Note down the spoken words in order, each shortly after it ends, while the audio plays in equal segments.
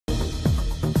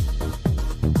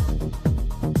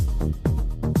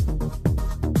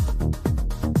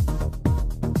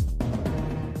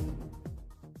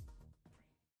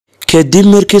kadib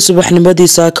markii subaxnimadii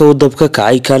saaka uu dab ka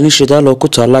kacay Kaalin Shidaal oo ku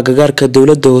taala gagaarka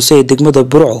dawladda hoose ee degmada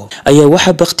Burco ayaa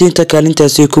waxa baqtiinta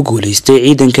kaalintaasi ku guuleystay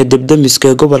ciidanka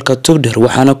debdemiska gobolka Togdheer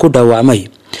waxaana ku dhaawacmay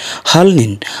hal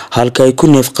nin halka ay ku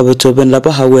neef qabatoobeen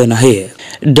laba haween ah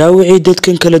dhaawacii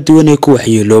dadkan kala duwan ee ku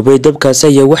waxyeeloobay dabkaas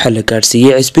ayaa waxa la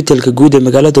gaarsiiyay isbitaalka guud ee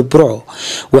magaalada Burco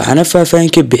waxaana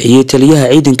faahfaahin ka bixiyay taliyaha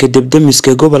ciidanka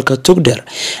debdemiska gobolka Togdheer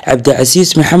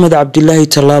Cabdicasiis Maxamed Cabdullaahi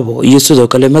Talaabo iyo sidoo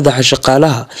kale madaxa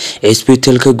shaqaalaha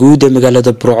isbitaalka guud ee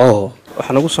magaalada Burco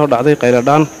waxaan ugu soo dhacday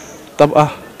qayladhaan dab ah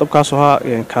dabkaas oo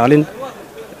Kaalin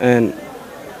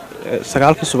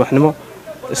sagaalkii subaxnimo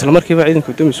isla markiiba ciidanka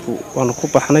debdemisku waanu ku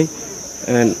baxnay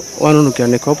waanu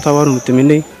gaarnay koobta waanu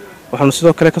daminay waxaanu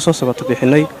sidoo kale ka soo sabato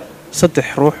bixinay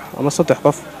 3 ruux ama 3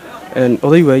 qof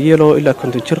oday waayeel oo ilaa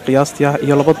 50 jir qiyaastii ah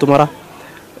iyo laba dumar ah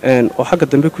oo xagga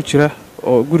dambe ku jira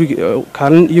oo guriga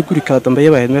Kaalin iyo guriga kala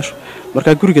dambeeyay ahayd meesha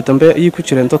marka guriga dambe ay ku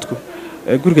jireen dadku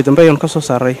guriga dambe ayaan ka soo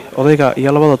saaray odayga iyo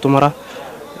labada dumar ah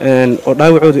oo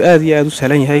dhaawacoodu aad iyo aad u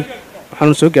sahlan yahay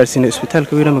waxaanu soo gaarsiinay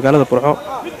isbitaalka weyn ee magaalada Burco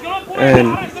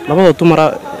labada dumar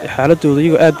xaaladooda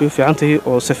iyagu aad bay u fiican tahay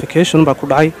oo suffocation baa ku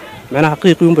dhacay macnaha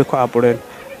qiiqii un bay ku cabureen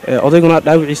odayguna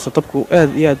dhaawiciisa dabku aad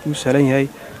iyo aad u sahlan yahay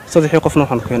saddexii qofna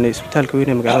waxaan keenay isbitaalka weyn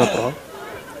ee magaalada Burco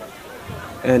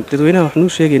dadweynaha waxaanu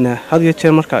sheegaynaa had iyo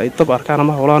jeer marka ay dab arkaan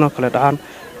ama howlaano kale dhacaan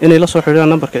inay la soo xiriiraan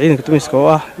nambarka ciidanka debdemiska oo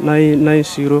ah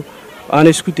 990 aan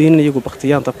isku dayin iyagu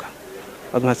baqtiyaan dabka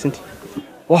aad mahadsantii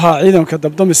waxa ciidanka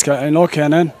debdemiska ay noo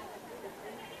keeneen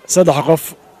 3 qof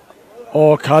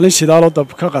oo Kaalin Shidaal oo dab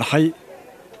ka qarxay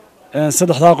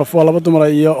 3 qof waa laba dumar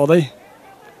iyo oday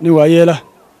nin waayeel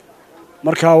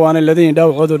marka waana ladeen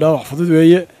dhaawacoodu dhaawac fudud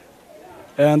weeye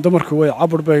dumarku way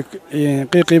cabur bay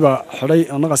qiiqiiba xidhay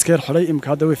oo naqaskeer xidhay imka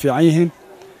hadda way fiican yihiin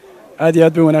aad iyo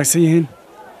aad bay wanaagsan yihiin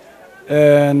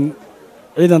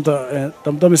ciidanka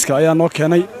debdemiska ayaa noo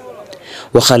keenay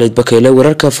وخالد بكيلة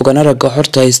ورركا فوقنا رقا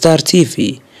حورتا ستار تي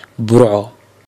في برعو.